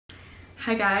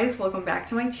Hi guys, welcome back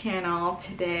to my channel.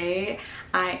 Today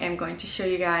I am going to show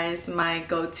you guys my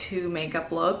go-to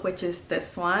makeup look, which is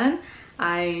this one.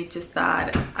 I just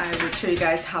thought I would show you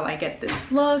guys how I get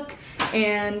this look,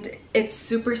 and it's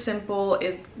super simple.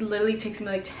 It literally takes me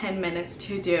like 10 minutes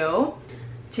to do.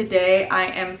 Today I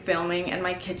am filming in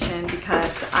my kitchen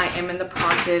because I am in the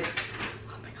process.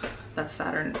 Oh my god, that's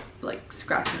Saturn like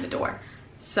scratching the door.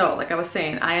 So like I was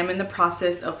saying, I am in the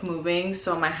process of moving,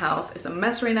 so my house is a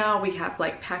mess right now. We have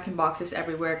like packing boxes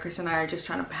everywhere. Chris and I are just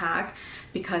trying to pack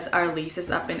because our lease is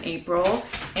up in April,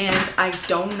 and I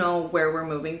don't know where we're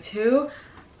moving to,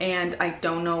 and I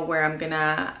don't know where I'm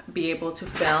gonna be able to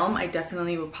film. I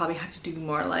definitely will probably have to do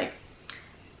more like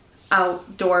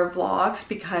outdoor vlogs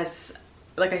because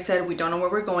like I said, we don't know where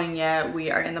we're going yet.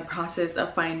 We are in the process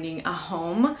of finding a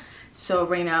home. So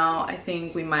right now, I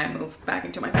think we might move back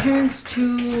into my parents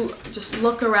to just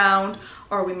look around,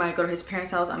 or we might go to his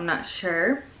parents' house. I'm not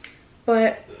sure.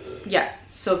 But yeah,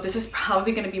 so this is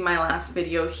probably going to be my last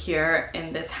video here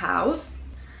in this house.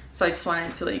 So I just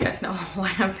wanted to let you guys know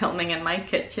why I'm filming in my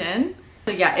kitchen.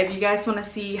 So yeah, if you guys want to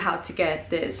see how to get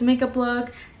this makeup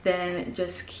look, then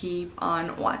just keep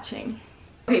on watching.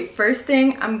 Okay, first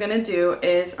thing I'm going to do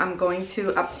is I'm going to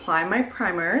apply my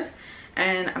primers.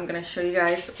 And I'm gonna show you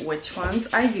guys which ones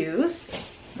I use.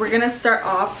 We're gonna start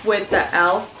off with the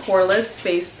e.l.f. Poreless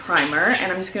Face Primer,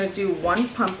 and I'm just gonna do one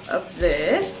pump of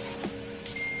this.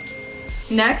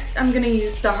 Next, I'm gonna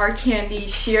use the Hard Candy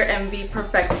Sheer Envy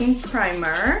Perfecting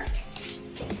Primer,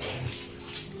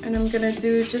 and I'm gonna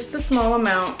do just a small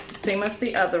amount, same as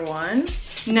the other one.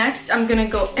 Next, I'm gonna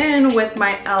go in with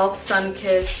my e.l.f.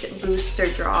 Sunkissed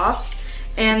Booster Drops.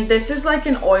 And this is like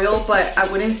an oil, but I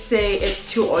wouldn't say it's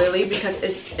too oily because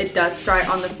it does dry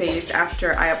on the face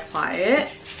after I apply it.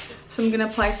 So I'm gonna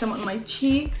apply some on my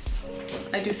cheeks.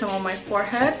 I do some on my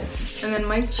forehead and then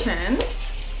my chin.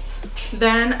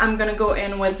 Then I'm gonna go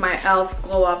in with my e.l.f.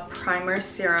 Glow Up Primer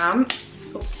Serum.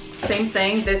 Same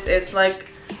thing, this is like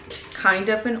kind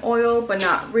of an oil, but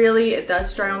not really. It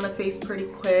does dry on the face pretty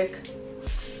quick.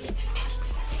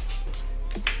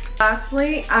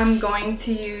 Lastly, I'm going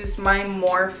to use my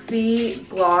Morphe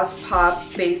Gloss Pop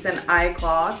Face and Eye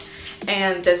Gloss,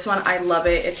 and this one, I love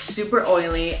it. It's super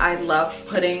oily. I love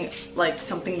putting like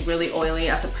something really oily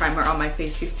as a primer on my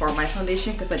face before my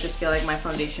foundation because I just feel like my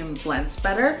foundation blends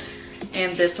better.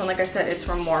 And this one, like I said, it's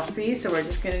from Morphe, so we're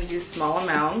just gonna do small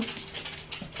amounts.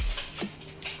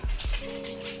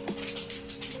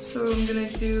 So I'm gonna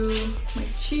do my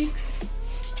cheeks,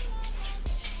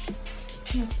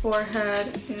 my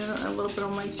forehead, and a little bit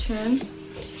on my chin,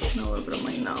 and a little bit on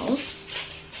my nose.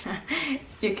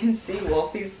 You can see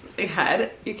Wolfie's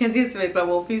head. You can see his face, but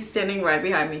Wolfie's standing right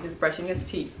behind me. He's brushing his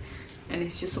teeth, and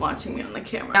he's just watching me on the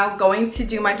camera. Now going to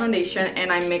do my foundation,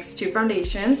 and I mixed two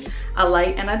foundations, a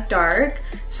light and a dark.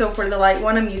 So for the light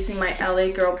one, I'm using my LA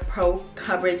Girl Pro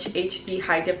Coverage HD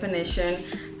High Definition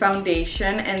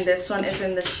Foundation, and this one is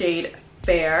in the shade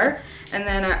Fair. And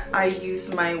then I use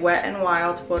my Wet n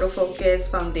Wild Photo Focus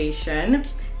foundation.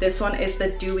 This one is the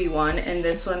dewy one, and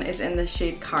this one is in the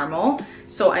shade Caramel.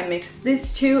 So I mix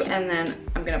these two, and then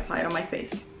I'm gonna apply it on my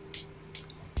face.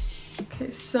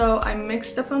 Okay, so I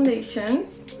mixed the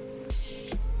foundations,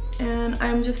 and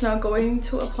I'm just now going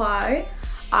to apply.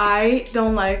 I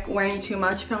don't like wearing too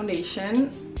much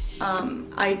foundation.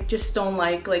 I just don't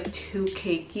like too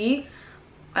cakey.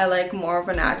 I like more of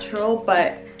a natural,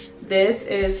 but this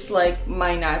is like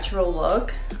my natural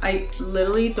look. I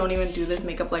literally don't even do this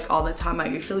makeup like all the time. I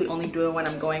usually only do it when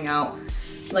I'm going out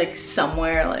like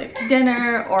somewhere like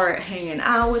dinner or hanging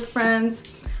out with friends,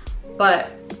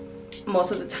 but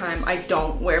most of the time I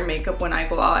don't wear makeup when I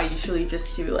go out. I usually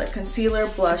just do like concealer,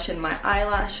 blush, and my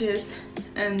eyelashes,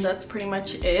 and that's pretty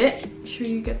much it. Make sure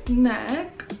you get the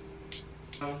neck.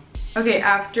 Okay,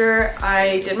 after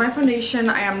I did my foundation,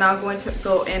 I am now going to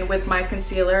go in with my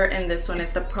concealer, and this one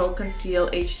is the Pro Conceal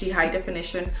HD High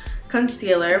Definition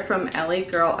Concealer from LA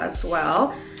Girl as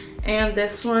well. And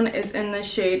this one is in the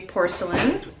shade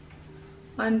Porcelain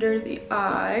under the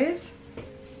eyes.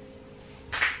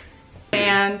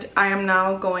 And I am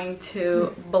now going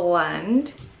to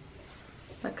blend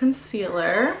the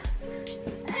concealer.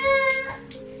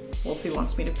 Wolfie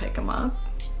wants me to pick him up.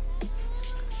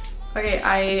 Okay,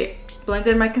 I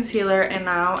blended my concealer, and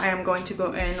now I am going to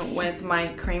go in with my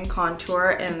cream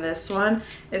contour, and this one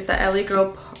is the LA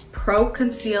Girl Pro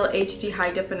Conceal HD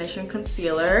High Definition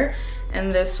Concealer, and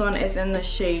this one is in the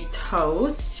shade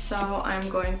Toast. So I'm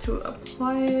going to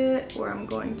apply it where I'm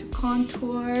going to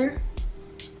contour.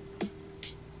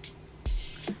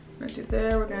 We're gonna do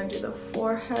there, we're gonna do the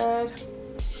forehead,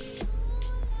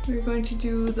 we're going to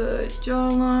do the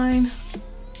jawline,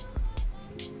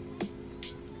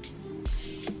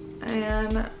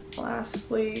 And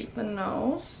lastly, the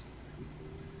nose.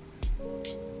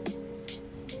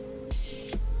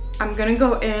 I'm gonna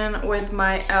go in with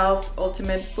my e.l.f.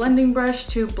 Ultimate Blending Brush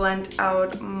to blend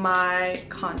out my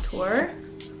contour.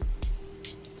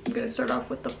 I'm gonna start off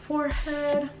with the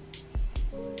forehead.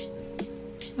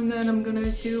 And then I'm gonna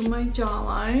do my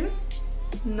jawline.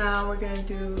 Now we're gonna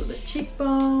do the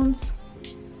cheekbones.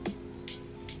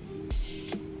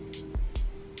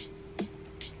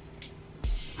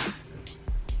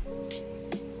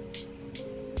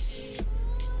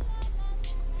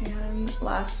 And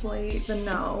lastly, the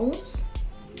nose.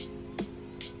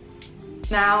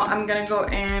 Now I'm gonna go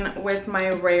in with my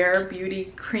Rare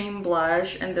Beauty Cream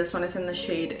Blush, and this one is in the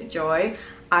shade Joy.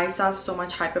 I saw so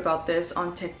much hype about this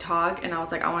on TikTok and I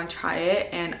was like, I want to try it,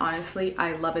 and honestly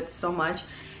I love it so much.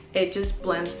 It just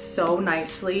blends so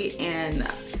nicely and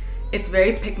it's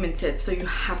very pigmented, so you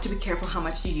have to be careful how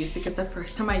much you use, because the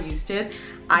first time I used it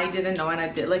I didn't know and I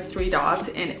did like 3 dots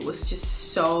and it was just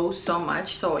so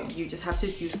much. So you just have to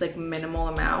use like minimal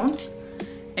amount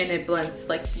and it blends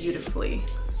like beautifully.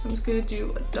 So I'm just gonna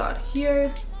do a dot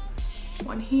here,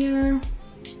 one here,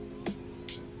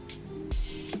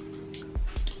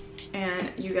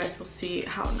 and you guys will see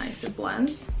how nice it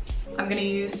blends. I'm gonna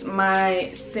use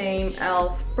my same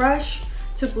e.l.f. brush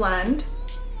to blend.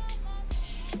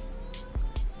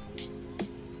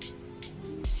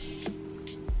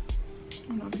 I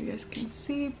don't know if you guys can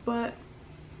see, but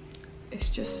it's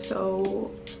just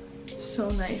so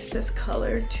nice, this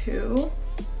color too.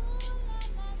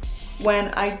 When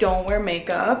I don't wear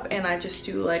makeup and I just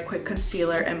do like quick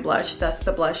concealer and blush, that's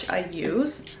the blush I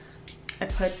use. I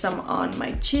put some on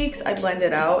my cheeks, I blend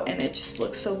it out, and it just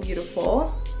looks so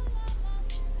beautiful.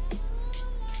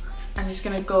 I'm just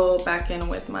gonna go back in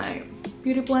with my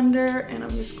beauty blender and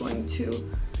I'm just going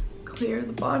to clear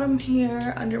the bottom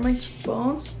here under my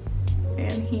cheekbones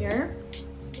and here.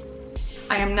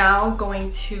 I am now going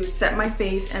to set my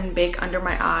face and bake under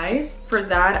my eyes. For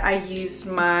that, I use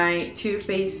my Too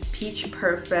Faced Peach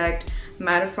Perfect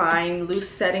Mattifying Loose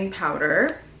Setting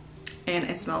Powder, and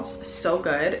it smells so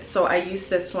good. So I use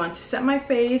this one to set my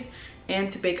face and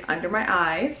to bake under my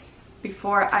eyes.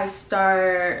 Before I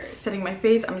start setting my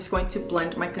face, I'm just going to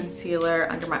blend my concealer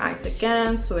under my eyes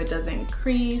again so it doesn't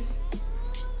crease.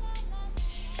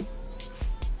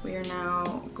 We are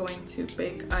now going to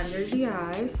bake under the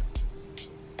eyes.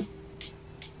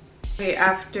 Okay,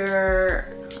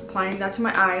 after applying that to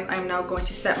my eyes, I'm now going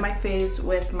to set my face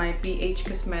with my BH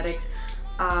Cosmetics.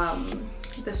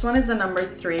 This one is the number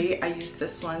 3. I use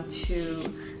this one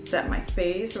to set my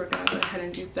face. So we're gonna go ahead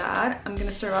and do that. I'm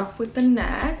gonna start off with the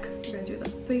neck. We're gonna do the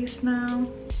face now.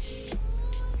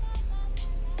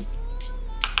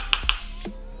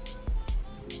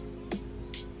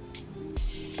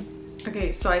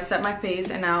 Okay, so I set my face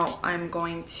and now I'm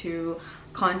going to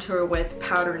contour with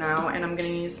powder now, and I'm gonna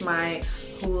use my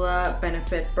Hoola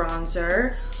Benefit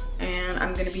bronzer, and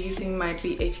I'm gonna be using my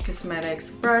BH Cosmetics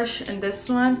brush, and this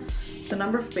one, the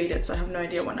number faded, so I have no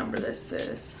idea what number this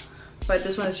is, but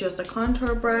this one is just a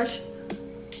contour brush.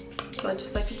 So I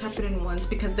just like to tap it in once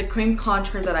because the cream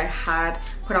contour that I had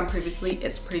put on previously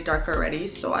is pretty dark already,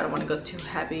 so I don't want to go too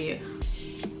heavy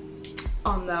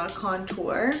on the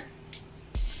contour.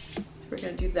 We're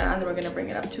gonna do that, and then we're gonna bring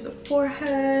it up to the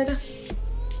forehead.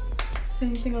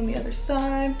 Same thing on the other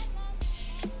side.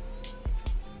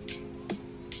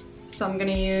 So I'm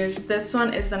gonna use, this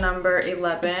one is the number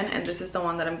 11, and this is the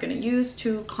one that I'm gonna use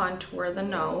to contour the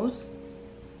nose.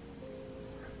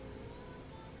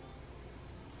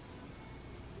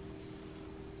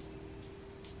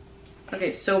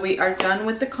 Okay, so we are done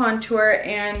with the contour,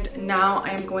 and now I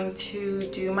am going to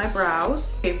do my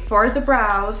brows. Okay, for the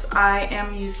brows, I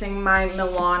am using my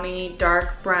Milani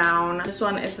Dark Brown. This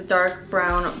one is the dark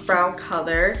brown brow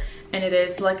color, and it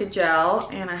is like a gel,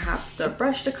 and I have the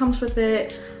brush that comes with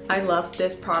it. I love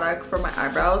this product for my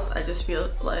eyebrows. I just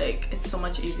feel like it's so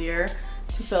much easier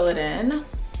to fill it in.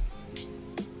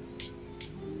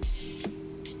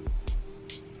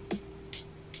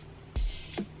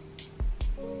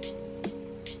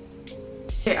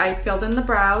 Okay, I filled in the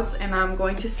brows, and I'm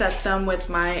going to set them with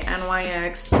my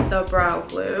NYX The Brow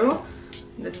Glue.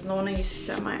 This is the one I used to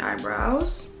set my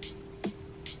eyebrows.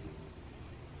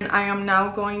 And I am now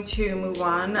going to move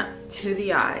on to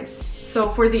the eyes.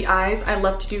 So for the eyes, I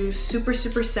love to do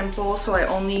super simple, so I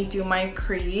only do my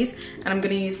crease, and I'm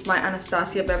going to use my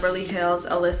Anastasia Beverly Hills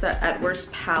Alyssa Edwards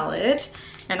palette,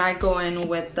 and I go in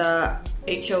with the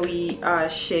HOE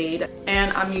shade,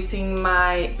 and I'm using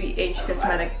my BH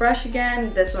Cosmetic brush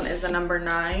again. This one is the number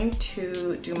 9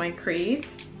 to do my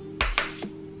crease.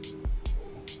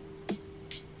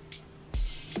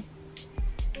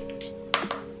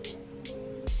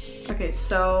 Okay,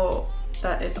 so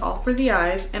that is all for the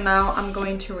eyes, and now I'm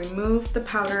going to remove the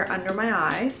powder under my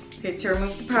eyes. Okay, to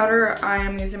remove the powder, I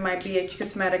am using my BH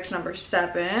Cosmetics number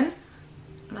 7,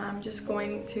 and I'm just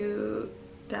going to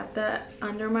dab that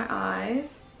under my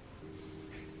eyes.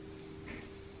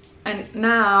 And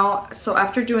now, so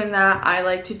after doing that, I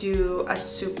like to do a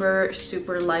super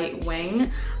light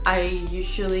wing. I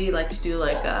usually like to do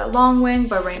like a long wing,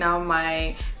 but right now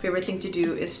my favorite thing to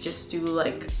do is just do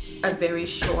like a very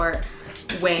short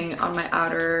wing on my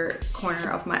outer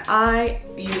corner of my eye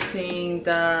using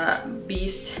the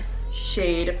Beast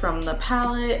shade from the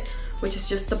palette, which is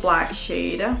just the black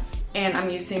shade. And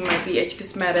I'm using my BH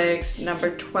Cosmetics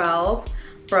number 12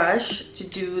 brush to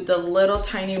do the little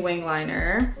tiny wing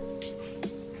liner.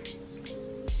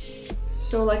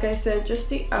 So like I said, just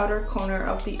the outer corner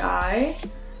of the eye,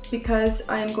 because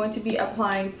I am going to be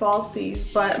applying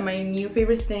falsies. But my new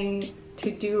favorite thing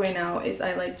to do right now is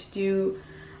I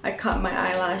cut my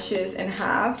eyelashes in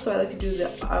half. So I like to do the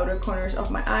outer corners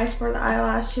of my eyes for the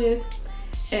eyelashes.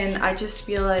 And I just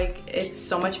feel like it's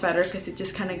so much better because it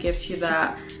just kind of gives you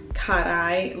that cat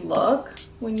eye look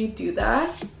when you do that.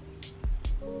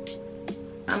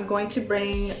 I'm going to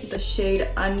bring the shade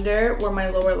under where my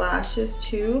lower lash is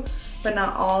too, but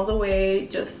not all the way,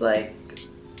 just a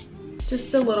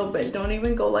little bit. Don't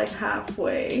even go like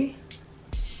halfway.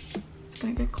 Just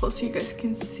gonna get close so you guys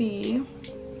can see.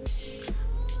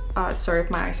 Sorry if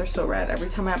my eyes are so red. Every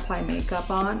time I apply makeup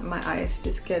on, my eyes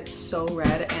just get so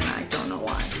red and I don't know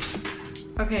why.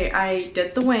 Okay, I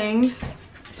did the wings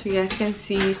so you guys can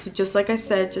see. So just like I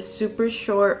said, just super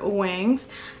short wings.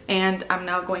 And I'm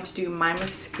now going to do my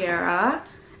mascara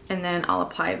and then I'll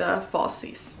apply the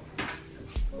falsies.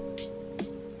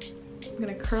 I'm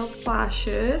gonna curl the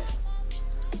lashes.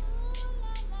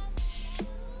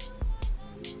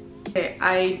 Okay,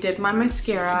 I did my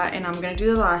mascara and I'm gonna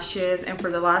do the lashes, and for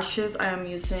the lashes I am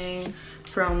using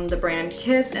from the brand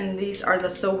Kiss, and these are the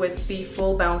So Wispy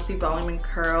Full Bouncy Volume and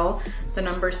Curl, the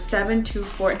number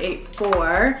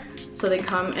 72484. So they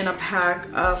come in a pack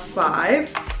of 5.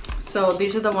 So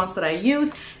these are the ones that I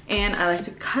use, and I like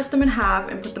to cut them in half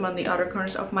and put them on the outer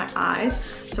corners of my eyes.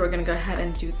 So we're gonna go ahead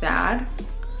and do that.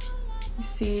 You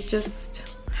see, just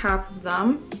half of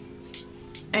them.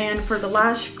 And for the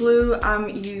lash glue, I'm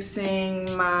using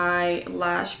my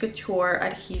Lash Couture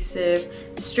adhesive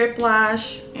strip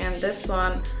lash, and this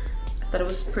one I thought it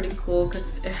was pretty cool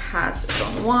because it has its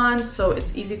own wand, so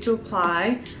it's easy to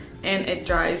apply and it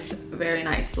dries very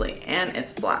nicely, and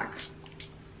it's black.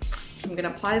 So I'm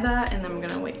gonna apply that and then I'm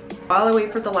gonna wait. While I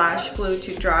wait for the lash glue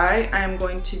to dry, I am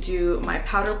going to do my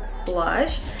powder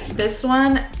blush. This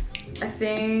one, I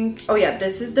think, oh yeah,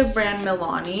 this is the brand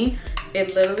Milani.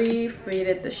 It literally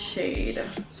faded the shade,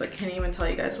 so I can't even tell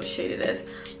you guys what shade it is,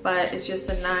 but it's just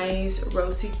a nice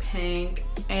rosy pink,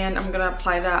 and I'm gonna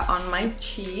apply that on my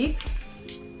cheeks.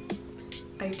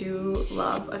 I do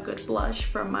love a good blush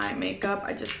for my makeup.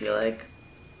 I just feel like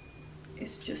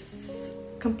it's just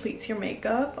completes your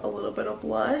makeup. A little bit of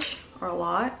blush, or a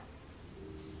lot.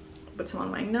 Put some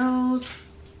on my nose,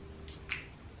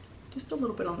 just a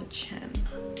little bit on the chin,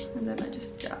 and then I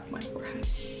just dab my forehead.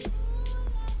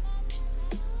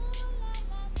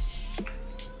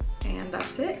 And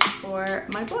that's it for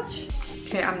my blush.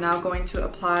 Okay, I'm now going to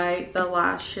apply the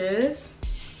lashes.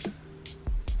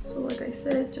 So like I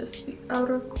said, just the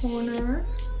outer corner.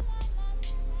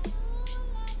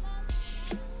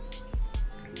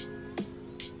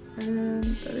 And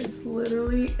that is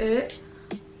literally it.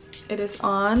 It is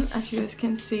on, as you guys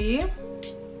can see.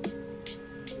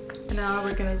 And now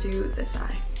we're gonna do this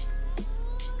eye.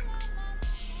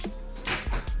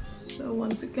 So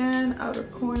once again, outer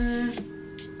corner.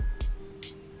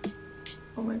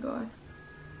 Oh my god,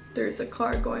 there's a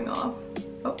car going off.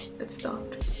 Oh, it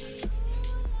stopped.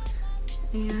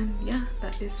 And yeah,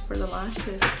 that is for the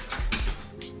lashes.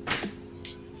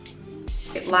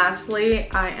 Okay,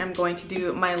 lastly, I am going to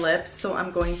do my lips. So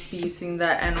I'm going to be using the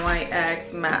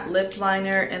NYX matte lip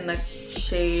liner in the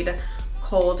shade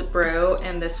Cold Brew,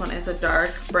 and this one is a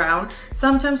dark brown.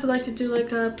 Sometimes I like to do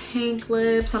like a pink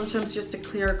lip, sometimes just a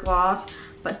clear gloss,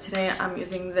 but today I'm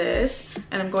using this,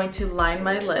 and I'm going to line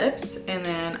my lips, and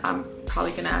then I'm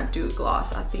probably gonna do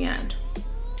gloss at the end.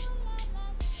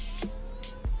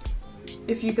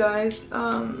 If you guys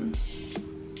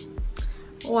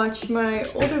watch my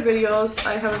older videos,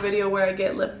 I have a video where I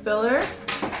get lip filler,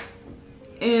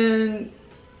 and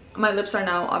my lips are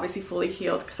now obviously fully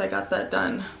healed because I got that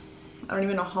done I don't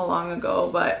even know how long ago,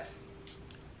 but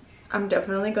I'm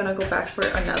definitely gonna go back for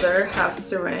another half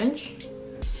syringe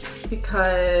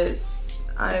because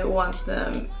I want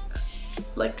them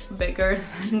like bigger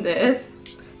than this,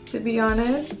 to be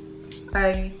honest.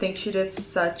 I think she did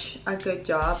such a good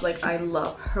job. Like, I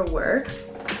love her work.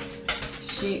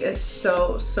 She is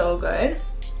so good.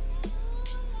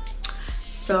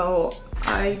 So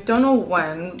I don't know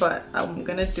when, but I'm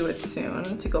gonna do it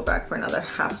soon to go back for another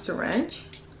half syringe,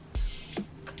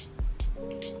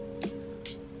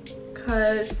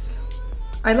 because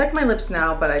I like my lips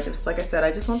now, but I just, like I said,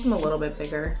 I just want them a little bit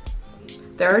bigger.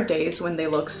 There are days when they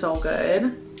look so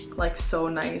good, like so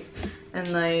nice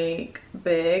and like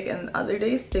big, and other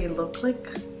days they look like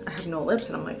I have no lips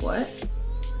and I'm like, what?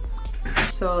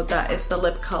 So that is the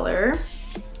lip color.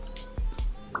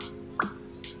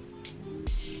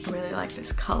 I really like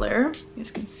this color, you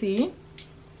guys can see.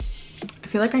 I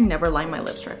feel like I never line my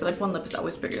lips, right? I feel like one lip is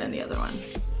always bigger than the other one.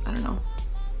 I don't know.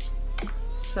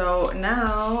 So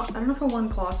now, I don't know if I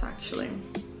want gloss actually.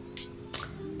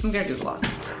 I'm gonna do gloss.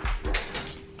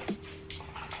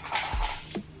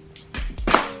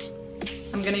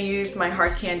 I'm gonna use my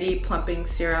Hard Candy Plumping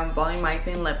Serum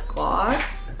Volumizing Lip Gloss.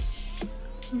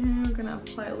 And we're gonna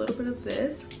apply a little bit of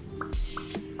this.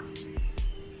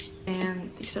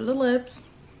 And these are the lips.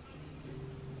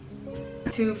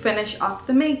 To finish off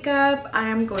the makeup, I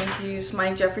am going to use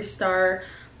my Jeffree Star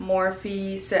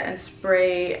Morphe Set and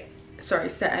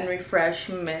Refresh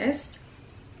Mist.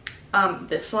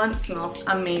 This one smells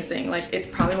amazing. Like, it's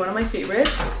probably one of my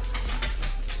favorites.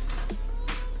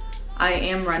 I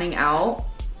am running out,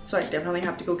 so I definitely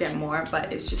have to go get more,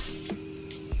 but it's just, it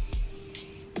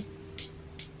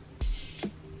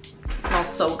smells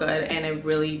so good and it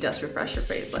really does refresh your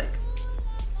face. Like,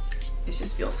 it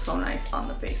just feels so nice on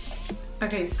the face.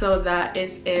 Okay, so that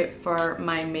is it for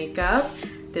my makeup.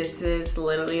 This is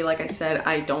literally, like I said,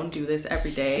 I don't do this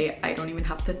every day. I don't even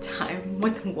have the time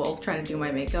with Wolf trying to do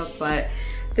my makeup, but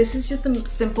this is just a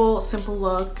simple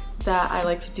look that I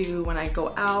like to do when I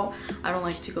go out. I don't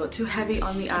like to go too heavy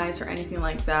on the eyes or anything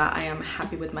like that. I am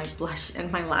happy with my blush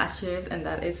and my lashes, and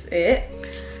that is it.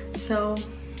 So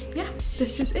yeah,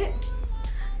 this is it.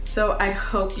 So I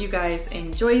hope you guys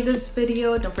enjoyed this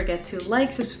video. Don't forget to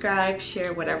like, subscribe,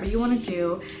 share, whatever you want to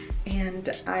do. And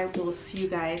I will see you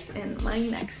guys in my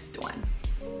next one.